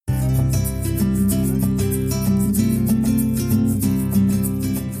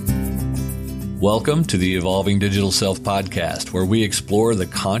Welcome to the Evolving Digital Self podcast, where we explore the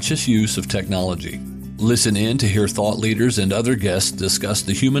conscious use of technology. Listen in to hear thought leaders and other guests discuss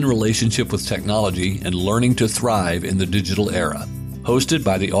the human relationship with technology and learning to thrive in the digital era. Hosted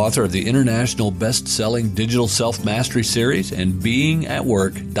by the author of the international best-selling Digital Self-Mastery series and Being at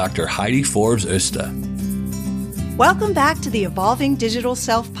Work, Dr. Heidi Forbes Oster. Welcome back to the Evolving Digital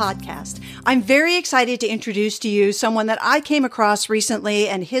Self podcast. I'm very excited to introduce to you someone that I came across recently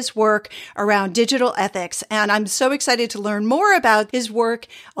and his work around digital ethics. And I'm so excited to learn more about his work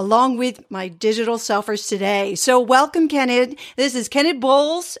along with my digital selfers today. So welcome, Kenneth. This is Kenneth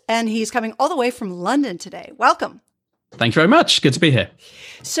Bowles, and he's coming all the way from London today. Welcome. Thank you very much. Good to be here.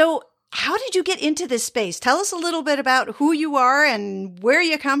 So how did you get into this space? Tell us a little bit about who you are and where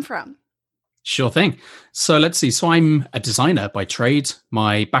you come from. Sure thing. So let's see. So I'm a designer by trade.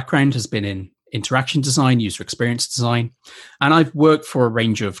 My background has been in interaction design, user experience design, and I've worked for a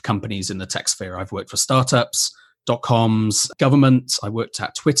range of companies in the tech sphere. I've worked for startups, dot-coms, government. I worked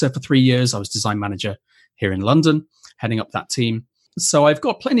at Twitter for 3 years. I was design manager here in London, heading up that team. So I've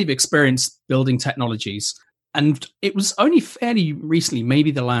got plenty of experience building technologies. And it was only fairly recently, maybe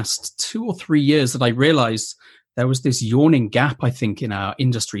the last 2 or 3 years, that I realized there was this yawning gap, I think, in our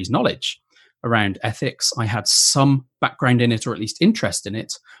industry's knowledge around ethics. I had some background in it, or at least interest in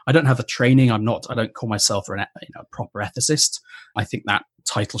it. I don't have the training. I don't call myself a proper ethicist. I think that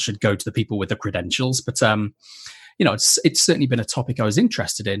title should go to the people with the credentials. But it's certainly been a topic I was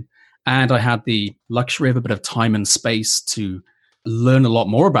interested in, and I had the luxury of a bit of time and space to learn a lot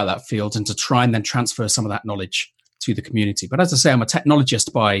more about that field and to try and then transfer some of that knowledge to the community. But as I say, I'm a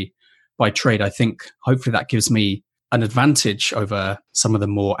technologist by trade. I think hopefully that gives me an advantage over some of the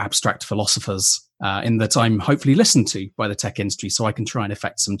more abstract philosophers in that I'm hopefully listened to by the tech industry, so I can try and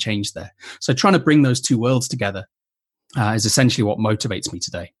effect some change there. So trying to bring those two worlds together is essentially what motivates me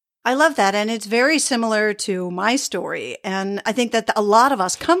today. I love that. And it's very similar to my story. And I think that a lot of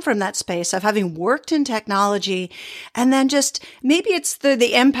us come from that space of having worked in technology. And then just maybe it's the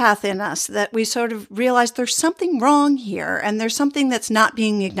empath in us that we sort of realize there's something wrong here. And there's something that's not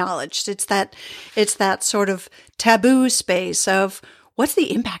being acknowledged. It's that sort of taboo space of what's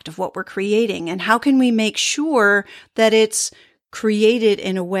the impact of what we're creating? And how can we make sure that it's created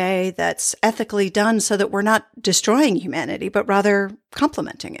in a way that's ethically done so that we're not destroying humanity, but rather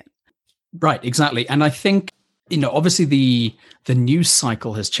complementing it? Right, exactly. And I think, obviously the news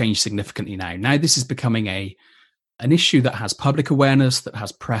cycle has changed significantly now. Now this is becoming an issue that has public awareness, that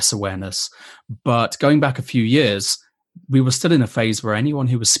has press awareness. But going back a few years, we were still in a phase where anyone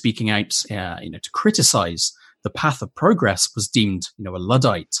who was speaking out, to criticize the path of progress was deemed, a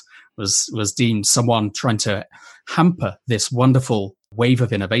Luddite, was deemed someone trying to hamper this wonderful wave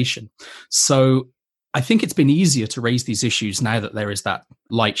of innovation. So I think it's been easier to raise these issues now that there is that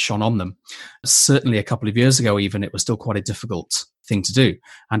light shone on them. Certainly a couple of years ago, even, it was still quite a difficult thing to do.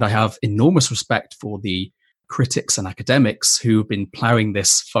 And I have enormous respect for the critics and academics who have been plowing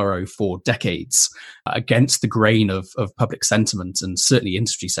this furrow for decades against the grain of public sentiment and certainly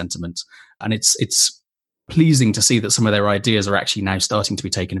industry sentiment. And it's pleasing to see that some of their ideas are actually now starting to be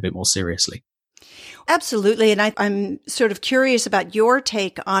taken a bit more seriously. Absolutely. And I'm sort of curious about your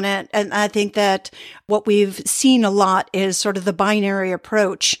take on it. And I think that what we've seen a lot is sort of the binary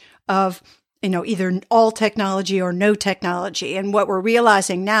approach of, either all technology or no technology. And what we're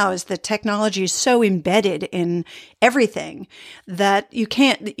realizing now is that technology is so embedded in everything that you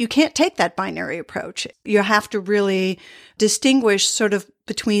can't take that binary approach. You have to really distinguish sort of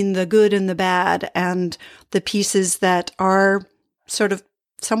between the good and the bad and the pieces that are sort of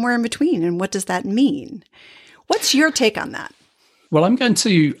somewhere in between. And what does that mean? What's your take on that? Well, I'm going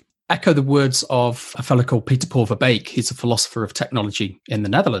to echo the words of a fellow called Peter Paul Verbeek. He's a philosopher of technology in the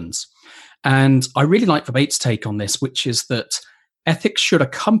Netherlands. And I really like Verbeek's take on this, which is that ethics should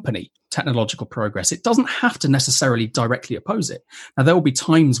accompany technological progress. It doesn't have to necessarily directly oppose it. Now, there will be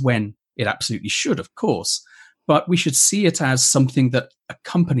times when it absolutely should, of course, but we should see it as something that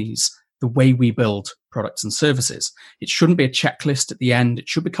accompanies the way we build products and services. It shouldn't be a checklist at the end. It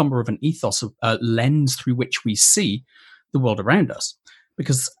should become more of an ethos, a lens through which we see the world around us.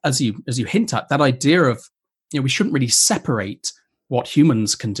 Because as you hint at, that idea of, we shouldn't really separate what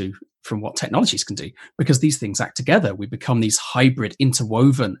humans can do from what technologies can do, because these things act together. We become these hybrid,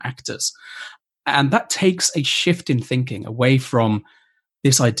 interwoven actors. And that takes a shift in thinking away from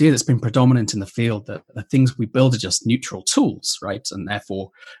this idea that's been predominant in the field that the things we build are just neutral tools, right? And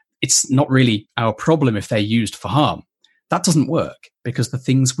therefore, it's not really our problem if they're used for harm. That doesn't work, because the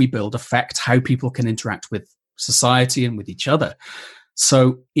things we build affect how people can interact with society and with each other.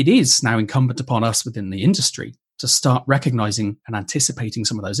 So it is now incumbent upon us within the industry to start recognizing and anticipating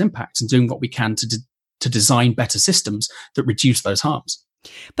some of those impacts and doing what we can to design better systems that reduce those harms.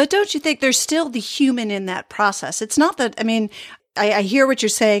 But don't you think there's still the human in that process? It's not that, I mean, I hear what you're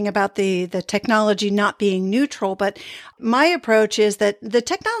saying about the technology not being neutral, but my approach is that the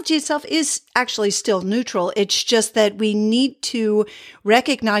technology itself is actually still neutral. It's just that we need to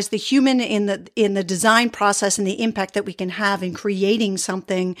recognize the human in the design process and the impact that we can have in creating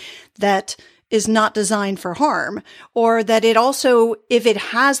something that is not designed for harm, or that it also, if it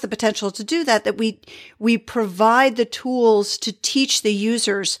has the potential to do that, that we provide the tools to teach the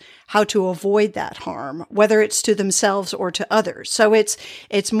users how to avoid that harm, whether it's to themselves or to others. So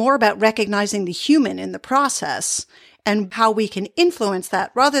it's more about recognizing the human in the process and how we can influence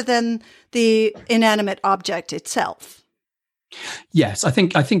that rather than the inanimate object itself. Yes, I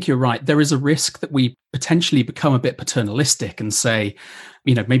think you're right. There is a risk that we potentially become a bit paternalistic and say,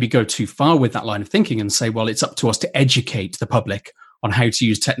 maybe go too far with that line of thinking and say, well, it's up to us to educate the public on how to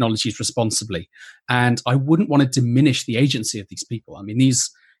use technologies responsibly. And I wouldn't want to diminish the agency of these people. I mean, these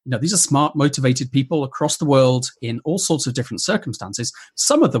are smart, motivated people across the world in all sorts of different circumstances.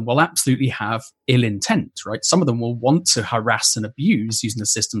 Some of them will absolutely have ill intent, right? Some of them will want to harass and abuse using the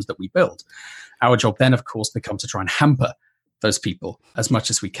systems that we build. Our job then, of course, becomes to try and hamper those people as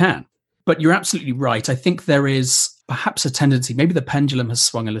much as we can. But you're absolutely right. I think there is perhaps a tendency, maybe the pendulum has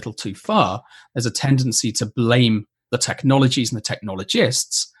swung a little too far. There's a tendency to blame the technologies and the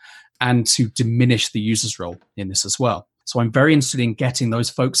technologists and to diminish the user's role in this as well. So I'm very interested in getting those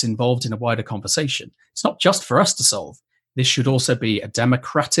folks involved in a wider conversation. It's not just for us to solve. This should also be a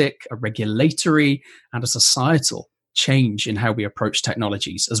democratic, a regulatory, and a societal change in how we approach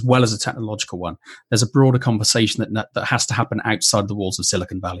technologies, as well as a technological one. There's a broader conversation that has to happen outside the walls of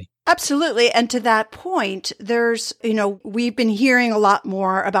Silicon Valley. Absolutely. And to that point, there's, we've been hearing a lot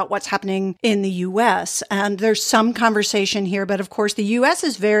more about what's happening in the US, and there's some conversation here, but of course the US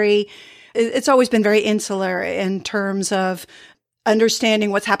is it's always been very insular in terms of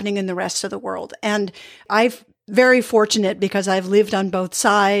understanding what's happening in the rest of the world. And I'm very fortunate because I've lived on both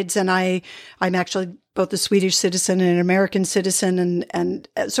sides, and I'm actually both a Swedish citizen and an American citizen, and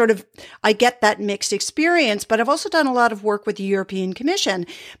sort of, I get that mixed experience, but I've also done a lot of work with the European Commission,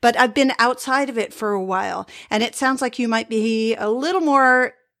 but I've been outside of it for a while. And it sounds like you might be a little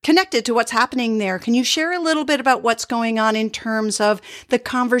more connected to what's happening there. Can you share a little bit about what's going on in terms of the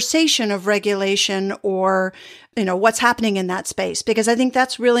conversation of regulation or, what's happening in that space? Because I think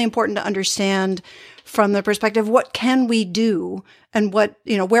that's really important to understand from the perspective, what can we do and what,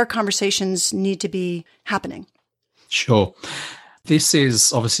 where conversations need to be happening. Sure. This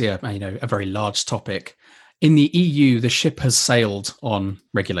is obviously a very large topic. In the EU, the ship has sailed on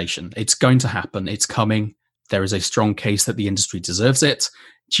regulation. It's going to happen. It's coming. There is a strong case that the industry deserves it.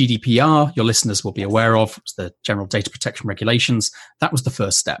 GDPR, your listeners will be aware of, the General Data Protection Regulations. That was the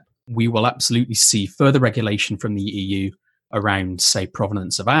first step. We will absolutely see further regulation from the EU around, say,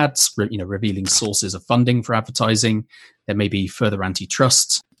 provenance of ads, revealing sources of funding for advertising. There may be further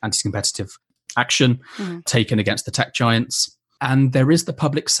antitrust, anti-competitive action taken against the tech giants. And there is the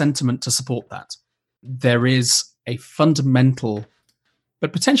public sentiment to support that. There is a fundamental,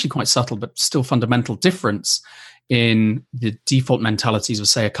 but potentially quite subtle, but still fundamental difference in the default mentalities of,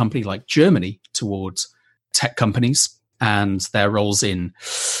 say, a company like Germany towards tech companies and their roles in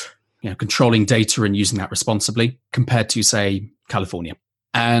controlling data and using that responsibly compared to, say, California.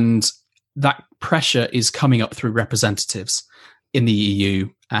 And that pressure is coming up through representatives in the EU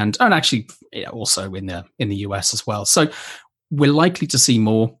and actually also in the US as well. So we're likely to see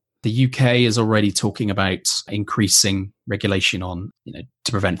more. The UK is already talking about increasing regulation on,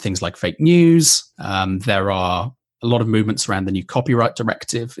 to prevent things like fake news. There are a lot of movements around the new copyright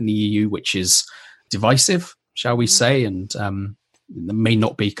directive in the EU, which is divisive, shall we say, and there may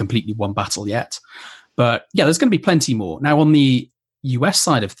not be completely one battle yet. But yeah, there's going to be plenty more. Now, on the US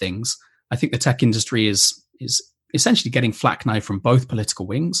side of things, I think the tech industry is essentially getting flack now from both political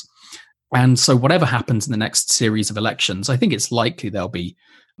wings. And so whatever happens in the next series of elections, I think it's likely there'll be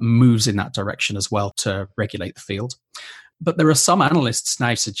moves in that direction as well to regulate the field. But there are some analysts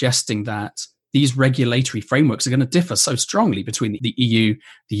now suggesting that these regulatory frameworks are going to differ so strongly between the EU,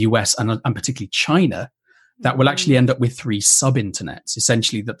 the US, and particularly China, that we'll actually end up with 3 sub-internets,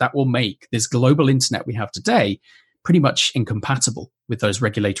 essentially that will make this global internet we have today pretty much incompatible with those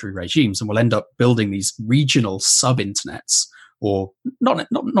regulatory regimes. And we'll end up building these regional sub-internets, or not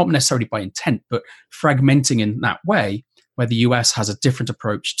necessarily by intent, but fragmenting in that way, where the US has a different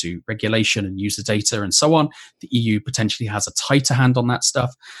approach to regulation and user data and so on. The EU potentially has a tighter hand on that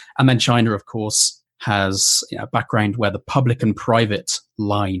stuff. And then China, of course, has a background where the public and private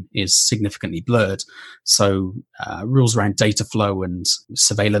line is significantly blurred. So rules around data flow and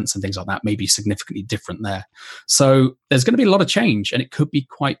surveillance and things like that may be significantly different there. So there's going to be a lot of change, and it could be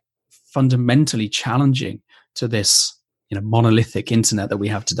quite fundamentally challenging to this monolithic internet that we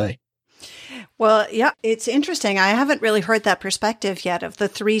have today. Well, yeah, it's interesting. I haven't really heard that perspective yet of the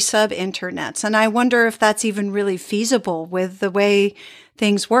 3 sub-internets. And I wonder if that's even really feasible with the way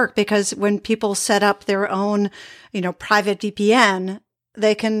things work. Because when people set up their own, private VPN,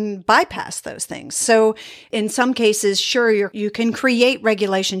 they can bypass those things. So in some cases, sure, you can create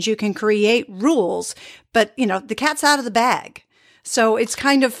regulations, you can create rules, but, the cat's out of the bag. So it's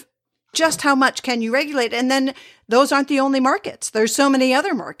kind of just how much can you regulate? And then those aren't the only markets. There's so many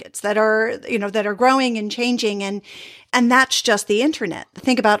other markets that are, that are growing and changing. And that's just the internet.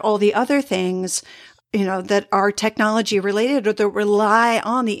 Think about all the other things, that are technology related or that rely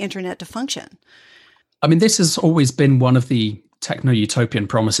on the internet to function. I mean, this has always been one of the techno-utopian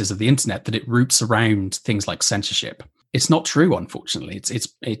promises of the internet, that it roots around things like censorship. It's not true, unfortunately.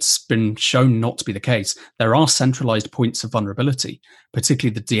 It's been shown not to be the case. There are centralized points of vulnerability,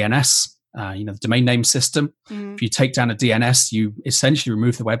 particularly the DNS, the domain name system. Mm. If you take down a DNS, you essentially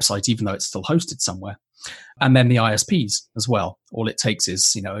remove the website, even though it's still hosted somewhere. And then the ISPs as well. All it takes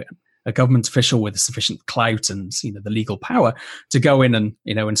is, a government official with sufficient clout and, the legal power to go in and,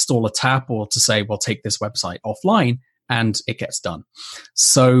 install a tap, or to say, well, take this website offline, and it gets done.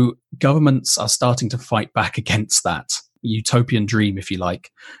 So governments are starting to fight back against that utopian dream, if you like,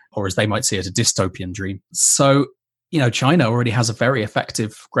 or as they might say it, a dystopian dream. So, China already has a very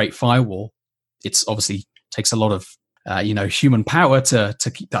effective Great Firewall. It's obviously takes a lot of, human power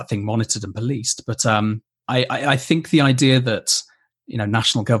to keep that thing monitored and policed. But I think the idea that,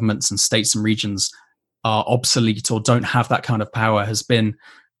 national governments and states and regions are obsolete or don't have that kind of power has been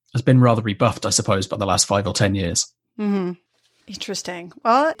rather rebuffed, I suppose, by the last 5 or 10 years. Mm-hmm. Interesting.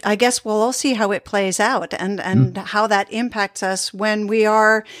 Well, I guess we'll all see how it plays out and how that impacts us when we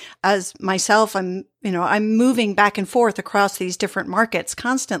are, as myself, I'm moving back and forth across these different markets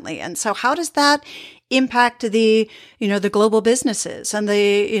constantly. And so how does that impact the global businesses and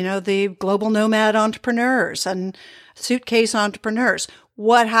the global nomad entrepreneurs and suitcase entrepreneurs?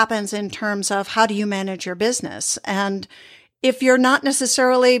 What happens in terms of how do you manage your business? And if you're not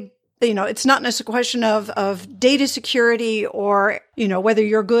necessarily it's not a question of data security or, whether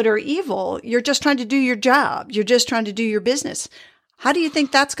you're good or evil. You're just trying to do your job. You're just trying to do your business. How do you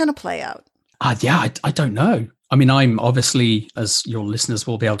think that's going to play out? I don't know. I mean, I'm obviously, as your listeners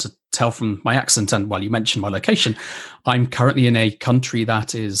will be able to tell from my accent and while you mentioned my location, I'm currently in a country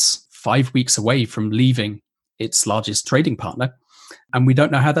that is 5 weeks away from leaving its largest trading partner. And we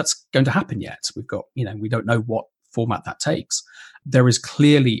don't know how that's going to happen yet. We've got, we don't know what format that takes. There is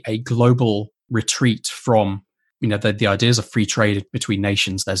clearly a global retreat from, the ideas of free trade between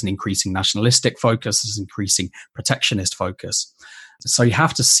nations. There's an increasing nationalistic focus. There's an increasing protectionist focus. So you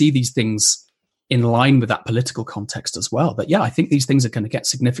have to see these things in line with that political context as well. But yeah, I think these things are going to get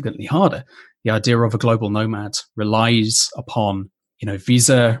significantly harder. The idea of a global nomad relies upon,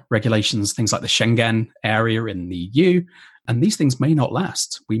 visa regulations, things like the Schengen area in the EU. And these things may not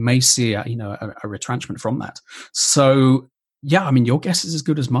last. We may see a retrenchment from that. So yeah, I mean, your guess is as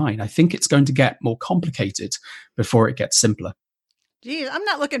good as mine. I think it's going to get more complicated before it gets simpler. Geez, I'm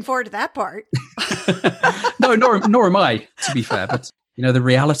not looking forward to that part. No, nor am I, to be fair. But, the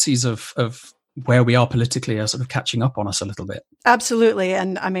realities of where we are politically are sort of catching up on us a little bit. Absolutely.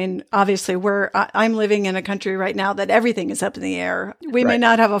 And I mean, obviously I'm living in a country right now that everything is up in the air. We may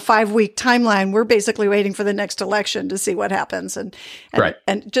not have a 5-week timeline. We're basically waiting for the next election to see what happens and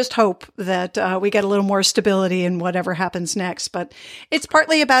just hope that we get a little more stability in whatever happens next. But it's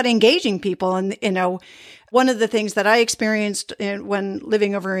partly about engaging people. And, one of the things that I experienced when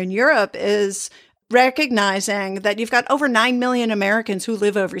living over in Europe is recognizing that you've got over 9 million Americans who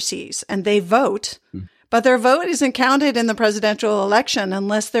live overseas and they vote, but their vote isn't counted in the presidential election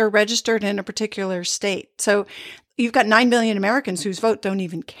unless they're registered in a particular state. So you've got 9 million Americans whose vote don't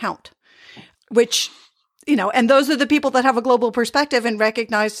even count, which, and those are the people that have a global perspective and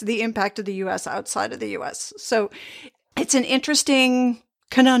recognize the impact of the U.S. outside of the U.S. So it's an interesting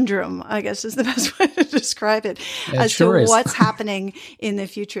conundrum, I guess is the best way to describe it, as to what's happening in the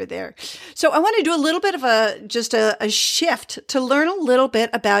future there. So I want to do a little bit of a shift to learn a little bit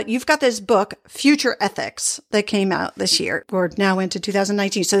about, you've got this book, Future Ethics, that came out this year. We're now into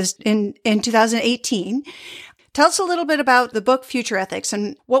 2019. So this, in 2018, tell us a little bit about the book, Future Ethics,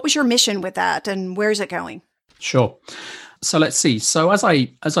 and what was your mission with that and where's it going? Sure. So let's see. So as I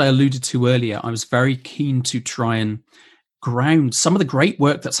alluded to earlier, I was very keen to try and ground some of the great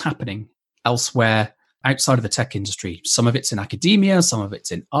work that's happening elsewhere outside of the tech industry. Some of it's in academia, some of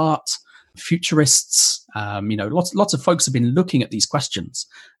it's in art, futurists. Lots of folks have been looking at these questions.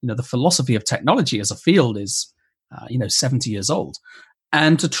 The philosophy of technology as a field is, 70 years old.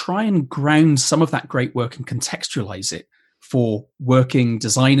 And to try and ground some of that great work and contextualize it for working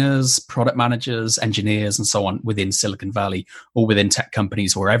designers, product managers, engineers, and so on within Silicon Valley or within tech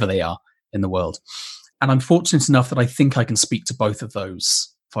companies, wherever they are in the world. And I'm fortunate enough that I think I can speak to both of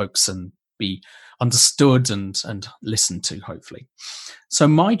those folks and be understood and listened to, hopefully. So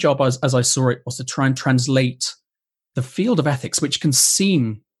my job, as I saw it, was to try and translate the field of ethics, which can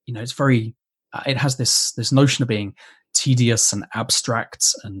seem, it's very, it has this notion of being tedious and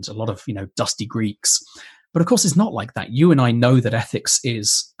abstract and a lot of, dusty Greeks. But of course, it's not like that. You and I know that ethics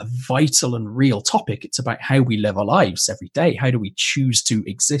is a vital and real topic. It's about how we live our lives every day. How do we choose to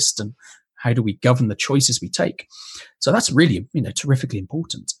exist and how do we govern the choices we take? So that's really, terrifically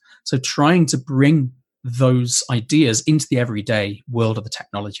important. So trying to bring those ideas into the everyday world of the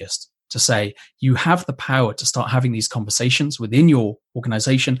technologist to say, you have the power to start having these conversations within your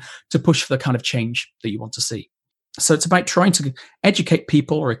organization to push for the kind of change that you want to see. So it's about trying to educate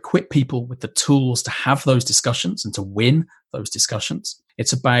people or equip people with the tools to have those discussions and to win those discussions.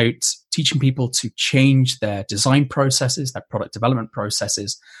 It's about teaching people to change their design processes, their product development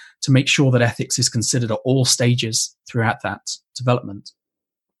processes, to make sure that ethics is considered at all stages throughout that development.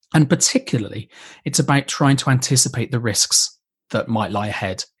 And particularly, it's about trying to anticipate the risks that might lie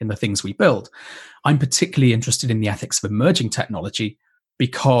ahead in the things we build. I'm particularly interested in the ethics of emerging technology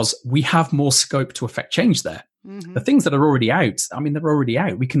because we have more scope to affect change there. Mm-hmm. The things that are already out, they're already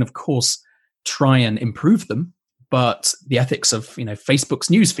out. We can, of course, try and improve them. But the ethics of, Facebook's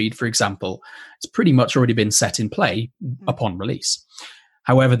newsfeed, for example, it's pretty much already been set in play upon release.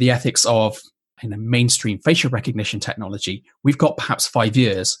 However, the ethics of mainstream facial recognition technology, we've got perhaps 5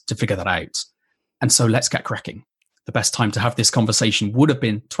 years to figure that out. And so let's get cracking. The best time to have this conversation would have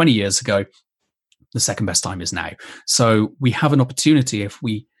been 20 years ago. The second best time is now. So we have an opportunity, if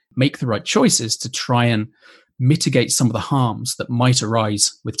we make the right choices, to try and mitigate some of the harms that might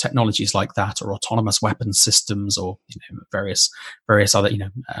arise with technologies like that, or autonomous weapons systems, or various other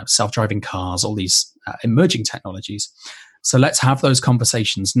self-driving cars, all these emerging technologies. So let's have those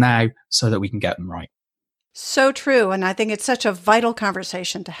conversations now so that we can get them right. So true. And I think it's such a vital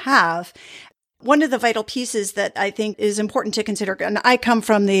conversation to have. One of the vital pieces that I think is important to consider, and I come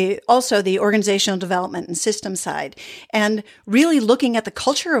from the organizational development and system side, and really looking at the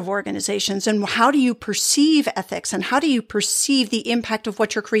culture of organizations and how do you perceive ethics and how do you perceive the impact of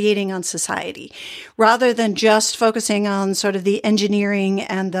what you're creating on society, rather than just focusing on sort of the engineering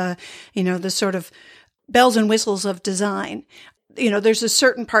and the sort of bells and whistles of design. There's a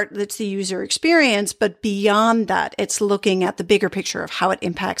certain part that's the user experience, but beyond that, it's looking at the bigger picture of how it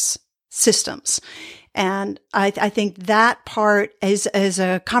impacts systems. And I think that part is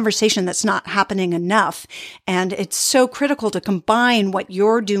a conversation that's not happening enough. And it's so critical to combine what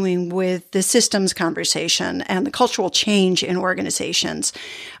you're doing with the systems conversation and the cultural change in organizations.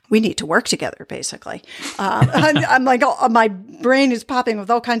 We need to work together, basically. I'm like, my brain is popping with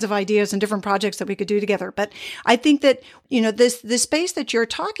all kinds of ideas and different projects that we could do together. But I think that, this space that you're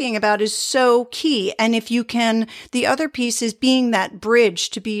talking about is so key. And if you can, the other piece is being that bridge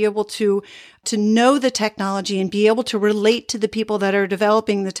to be able to know the technology and be able to relate to the people that are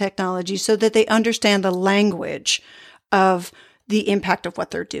developing the technology so that they understand the language of the impact of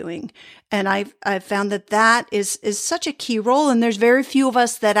what they're doing. And I've found that is such a key role. And there's very few of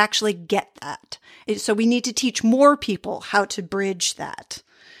us that actually get that. So we need to teach more people how to bridge that.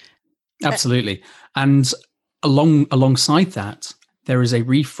 Absolutely. And alongside that, there is a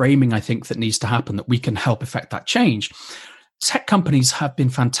reframing, I think, that needs to happen that we can help affect that change. Tech companies have been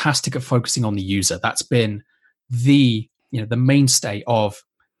fantastic at focusing on the user. That's been the mainstay of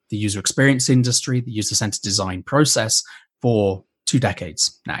the user experience industry, the user-centered design process for 2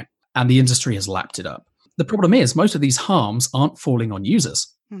 decades now. And the industry has lapped it up. The problem is most of these harms aren't falling on users.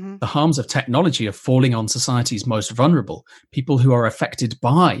 Mm-hmm. The harms of technology are falling on society's most vulnerable, people who are affected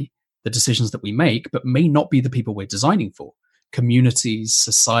by the decisions that we make, but may not be the people we're designing for. Communities,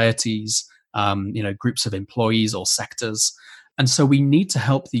 societies, groups of employees or sectors. And so we need to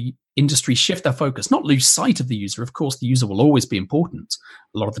help the industry shift their focus, not lose sight of the user. Of course, the user will always be important.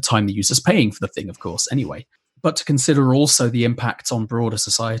 A lot of the time, the user's paying for the thing, of course, anyway. But to consider also the impact on broader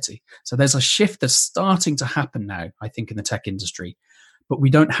society. So there's a shift that's starting to happen now, I think, in the tech industry. But we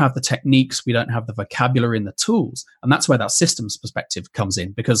don't have the techniques, we don't have the vocabulary and the tools. And that's where that systems perspective comes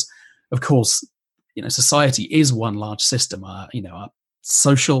in. Because, of course, society is one large system. Our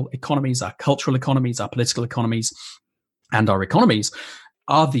social economies, our cultural economies, our political economies, and our economies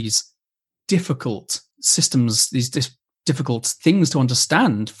are these difficult systems, difficult things to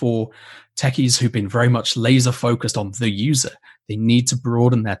understand for techies who've been very much laser focused on the user. They need to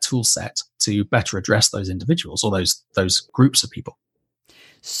broaden their tool set to better address those individuals or those groups of people.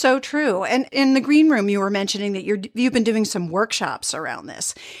 So true. And in the green room, you were mentioning that you've been doing some workshops around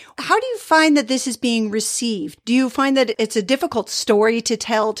this. How do you find that this is being received? Do you find that it's a difficult story to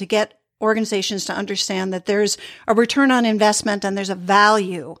tell to get organizations to understand that there's a return on investment and there's a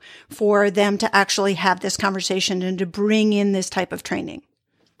value for them to actually have this conversation and to bring in this type of training?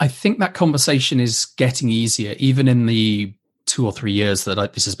 I think that conversation is getting easier, even in the 2 or 3 years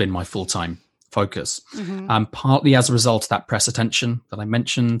that this has been my full-time focus. Partly as a result of that press attention that I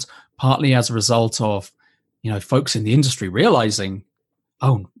mentioned, partly as a result of, folks in the industry realizing,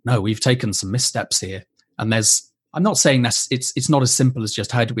 oh no, we've taken some missteps here. And I'm not saying that it's not as simple as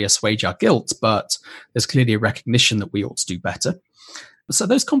just how do we assuage our guilt, but there's clearly a recognition that we ought to do better. So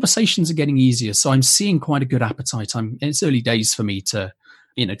those conversations are getting easier. So I'm seeing quite a good appetite. It's early days for me to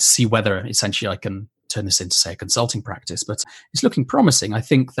see whether essentially I can turn this into, say, a consulting practice, but it's looking promising. I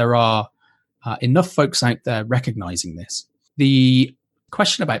think there are enough folks out there recognizing this. The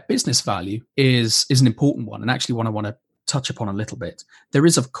question about business value is an important one, and actually one I want to touch upon a little bit. There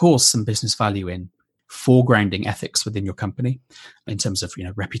is, of course, some business value in foregrounding ethics within your company in terms of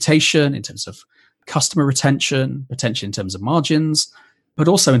reputation, in terms of customer retention, potentially in terms of margins, but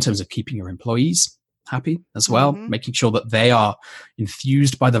also in terms of keeping your employees happy as well, making sure that they are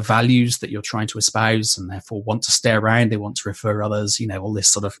enthused by the values that you're trying to espouse and therefore want to stay around, they want to refer others, all this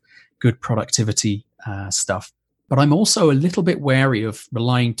sort of good productivity stuff. But I'm also a little bit wary of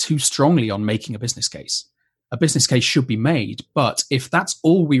relying too strongly on making a business case. A business case should be made, but if that's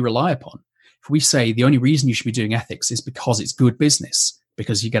all we rely upon, if we say the only reason you should be doing ethics is because it's good business,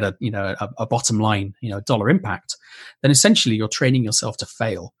 because you get a bottom line, dollar impact, then essentially you're training yourself to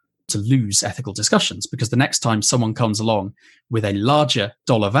fail, to lose ethical discussions, because the next time someone comes along with a larger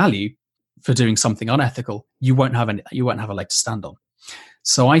dollar value for doing something unethical, you won't have a leg to stand on.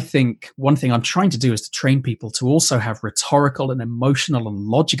 So I think one thing I'm trying to do is to train people to also have rhetorical and emotional and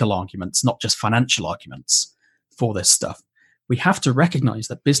logical arguments, not just financial arguments for this stuff. We have to recognize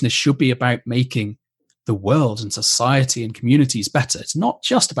that business should be about making the world and society and communities better. It's not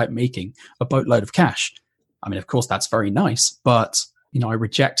just about making a boatload of cash. I mean, of course, that's very nice, but I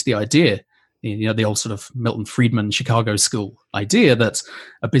reject the idea, the old sort of Milton Friedman Chicago School idea that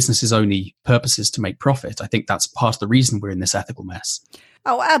a business's only purpose is to make profit. I think that's part of the reason we're in this ethical mess.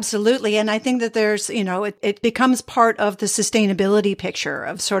 Oh, absolutely. And I think that there's, it becomes part of the sustainability picture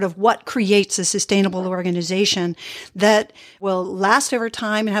of sort of what creates a sustainable organization that will last over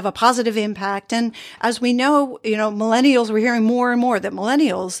time and have a positive impact. And as we know, millennials, we're hearing more and more that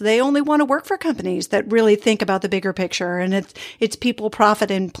millennials, they only want to work for companies that really think about the bigger picture, and it's people, profit,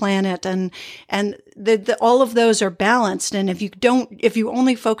 and planet. And all of those are balanced. And if you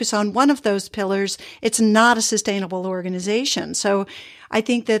only focus on one of those pillars, it's not a sustainable organization. So I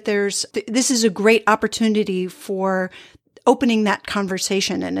think that this is a great opportunity for opening that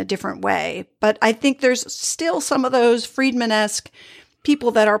conversation in a different way. But I think there's still some of those Friedman-esque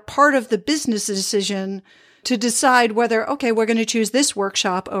people that are part of the business decision to decide whether, okay, we're going to choose this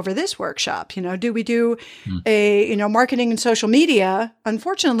workshop over this workshop. Do we do marketing and social media?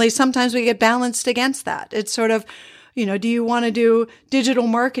 Unfortunately, sometimes we get balanced against that. It's sort of, do you want to do digital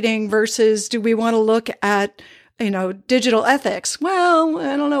marketing versus do we want to look at digital ethics? Well,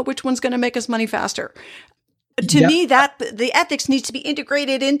 I don't know which one's going to make us money faster. To me, that the ethics needs to be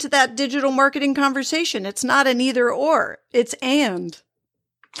integrated into that digital marketing conversation. It's not an either or, it's and.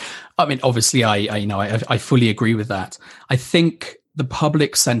 I mean, obviously, I fully agree with that. I think the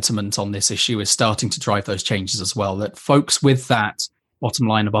public sentiment on this issue is starting to drive those changes as well, that folks with that bottom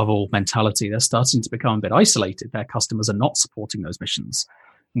line above all mentality, they're starting to become a bit isolated. Their customers are not supporting those missions.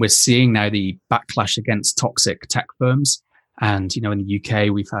 We're seeing now the backlash against toxic tech firms. And, in the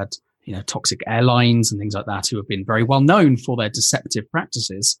UK, we've had, toxic airlines and things like that who have been very well known for their deceptive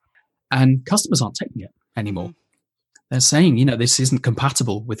practices. And customers aren't taking it anymore. Mm-hmm. They're saying, this isn't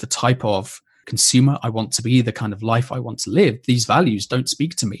compatible with the type of consumer I want to be, the kind of life I want to live. These values don't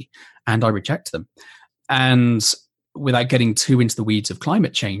speak to me, and I reject them. And without getting too into the weeds of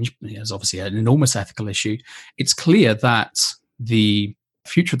climate change, there's obviously an enormous ethical issue. It's clear that the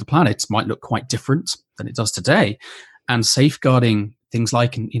future of the planet might look quite different than it does today, and safeguarding things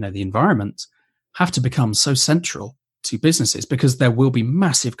like the environment have to become so central to businesses, because there will be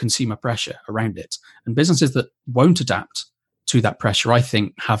massive consumer pressure around it, and businesses that won't adapt to that pressure, I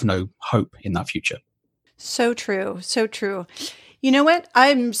think, have no hope in that future. So true. So true. You know what?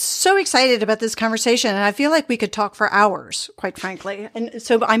 I'm so excited about this conversation, and I feel like we could talk for hours, quite frankly. And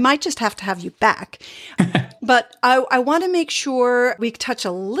so I might just have to have you back. But I want to make sure we touch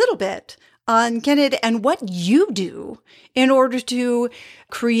a little bit on Kenneth and what you do in order to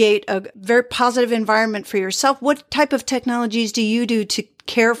create a very positive environment for yourself. What type of technologies do you do to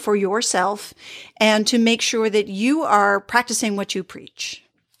care for yourself and to make sure that you are practicing what you preach?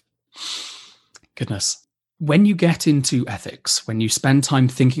 Goodness. When you get into ethics, when you spend time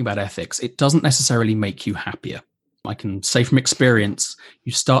thinking about ethics, it doesn't necessarily make you happier. I can say from experience,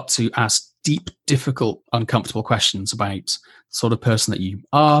 you start to ask deep, difficult, uncomfortable questions about the sort of person that you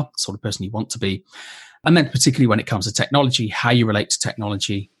are, the sort of person you want to be. And then particularly when it comes to technology, how you relate to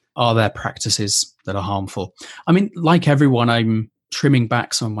technology, are there practices that are harmful? I mean, like everyone, I'm trimming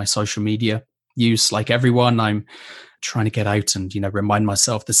back some of my social media use. Like everyone, I'm trying to get out and, remind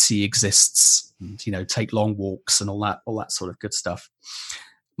myself the sea exists and, take long walks and all that sort of good stuff.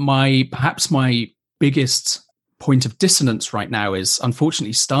 Perhaps my biggest point of dissonance right now is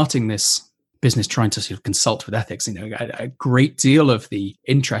unfortunately starting this business trying to sort of consult with ethics. A great deal of the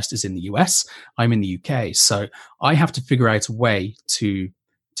interest is in the US. I'm in the UK. So I have to figure out a way to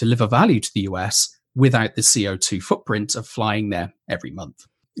deliver value to the US without the CO2 footprint of flying there every month,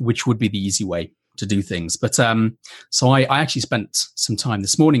 which would be the easy way to do things. But so I actually spent some time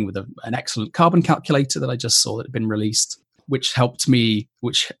this morning with an excellent carbon calculator that I just saw that had been released, which helped me,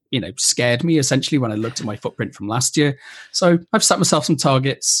 which scared me essentially when I looked at my footprint from last year. So I've set myself some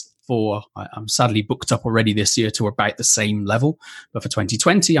targets I'm sadly booked up already this year to about the same level. But for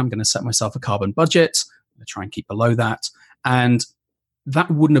 2020, I'm going to set myself a carbon budget. I'm going to try and keep below that. And that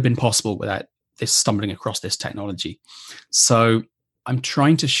wouldn't have been possible without this stumbling across this technology. So I'm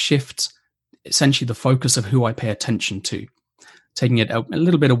trying to shift essentially the focus of who I pay attention to, taking it a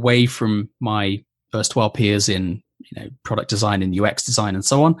little bit away from my erstwhile peers in product design and UX design and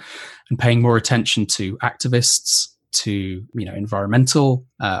so on, and paying more attention to activists, to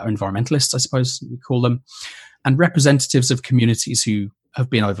environmentalists, I suppose we call them, and representatives of communities who have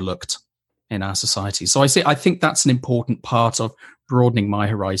been overlooked in our society. So I think that's an important part of broadening my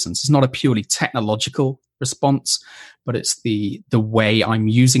horizons. It's not a purely technological response, but it's the way I'm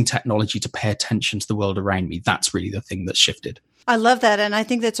using technology to pay attention to the world around me. That's really the thing that's shifted. I love that. And I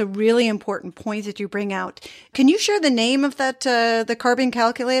think that's a really important point that you bring out. Can you share the name of that, the carbon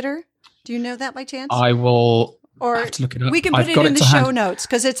calculator? Do you know that by chance? I will. Or have to look it up. We can put it in the show notes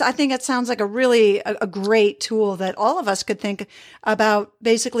because I think it sounds like a really a great tool that all of us could think about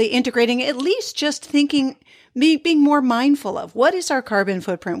basically integrating, at least just thinking, being more mindful of what is our carbon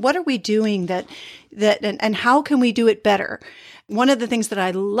footprint? What are we doing and how can we do it better? One of the things that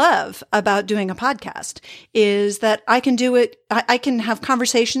I love about doing a podcast is that I can do it. I can have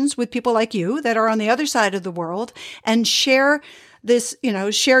conversations with people like you that are on the other side of the world and share this,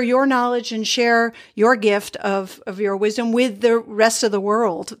 share your knowledge and share your gift of your wisdom with the rest of the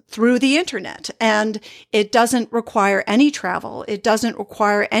world through the internet. And it doesn't require any travel. It doesn't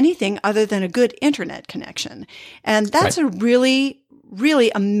require anything other than a good internet connection. And that's right. A really, really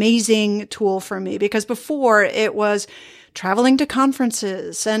amazing tool for me because before it was traveling to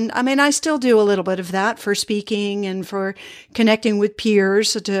conferences. And I mean, I still do a little bit of that for speaking and for connecting with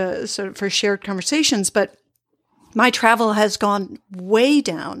peers for shared conversations. But my travel has gone way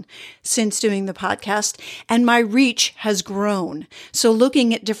down since doing the podcast, and my reach has grown. So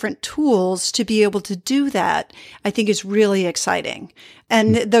looking at different tools to be able to do that, I think is really exciting.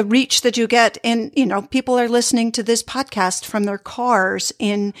 And the reach that you get, and, people are listening to this podcast from their cars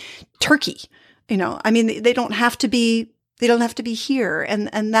in Turkey. I mean, they don't have to be here.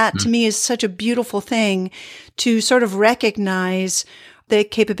 And that to me is such a beautiful thing to sort of recognize the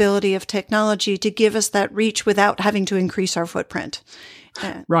capability of technology to give us that reach without having to increase our footprint.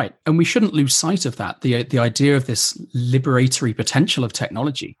 Right. And we shouldn't lose sight of that. The idea of this liberatory potential of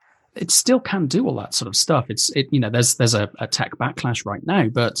technology, it still can do all that sort of stuff. There's a tech backlash right now,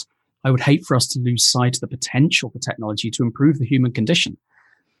 but I would hate for us to lose sight of the potential for technology to improve the human condition.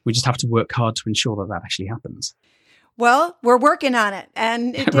 We just have to work hard to ensure that actually happens. Well, we're working on it.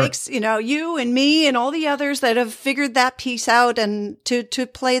 And it takes, you and me and all the others that have figured that piece out and to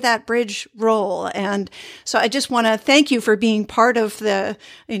play that bridge role. And so I just want to thank you for being part of the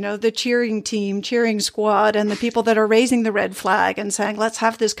cheering squad and the people that are raising the red flag and saying, let's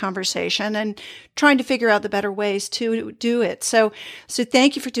have this conversation and trying to figure out the better ways to do it. So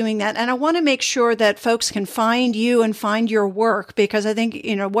thank you for doing that. And I want to make sure that folks can find you and find your work because I think,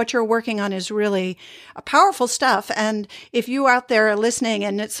 what you're working on is really powerful stuff. And if you out there are listening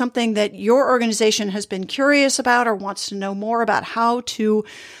and it's something that your organization has been curious about or wants to know more about how to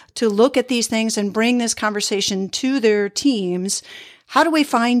look at these things and bring this conversation to their teams, how do we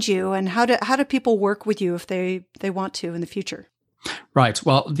find you, and how do people work with you if they want to in the future? Right.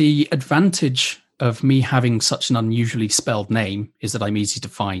 Well, the advantage of me having such an unusually spelled name is that I'm easy to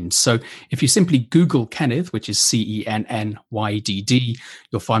find. So if you simply Google Kennydd, which is CennYdd,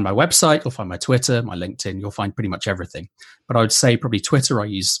 you'll find my website, you'll find my Twitter, my LinkedIn, you'll find pretty much everything. But I would say probably Twitter I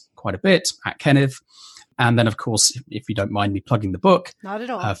use quite a bit, @Kennydd. And then, of course, if you don't mind me plugging the book, not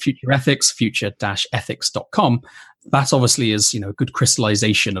at all, Future Ethics, future-ethics.com. That obviously is, a good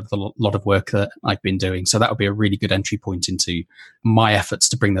crystallization of the lot of work that I've been doing. So that would be a really good entry point into my efforts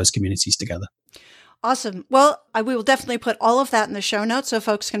to bring those communities together. Awesome. Well, we will definitely put all of that in the show notes so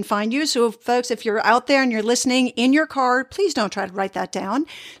folks can find you. So folks, if you're out there and you're listening in your car, please don't try to write that down.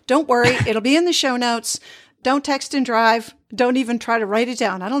 Don't worry. It'll be in the show notes. Don't text and drive. Don't even try to write it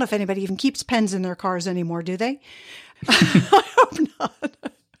down. I don't know if anybody even keeps pens in their cars anymore, do they? I hope not.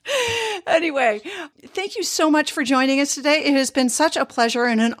 Anyway, thank you so much for joining us today. It has been such a pleasure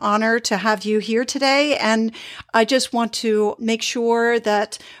and an honor to have you here today. And I just want to make sure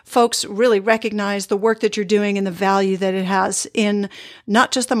that folks really recognize the work that you're doing and the value that it has in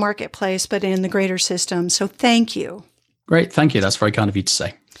not just the marketplace, but in the greater system. So thank you. Great. Thank you. That's very kind of you to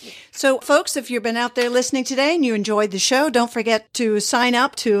say. So folks, if you've been out there listening today and you enjoyed the show, don't forget to sign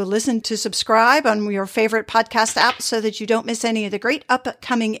up to listen to subscribe on your favorite podcast app so that you don't miss any of the great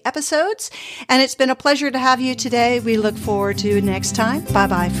upcoming episodes. And it's been a pleasure to have you today. We look forward to next time.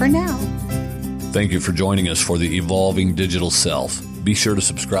 Bye-bye for now. Thank you for joining us for the Evolving Digital Self. Be sure to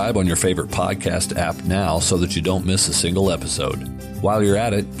subscribe on your favorite podcast app now so that you don't miss a single episode. While you're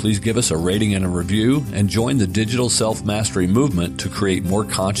at it, please give us a rating and a review and join the Digital Self-Mastery movement to create more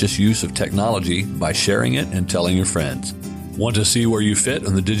conscious use of technology by sharing it and telling your friends. Want to see where you fit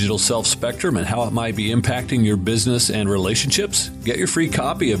on the digital self spectrum and how it might be impacting your business and relationships? Get your free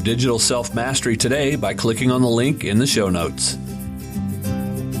copy of Digital Self-Mastery today by clicking on the link in the show notes.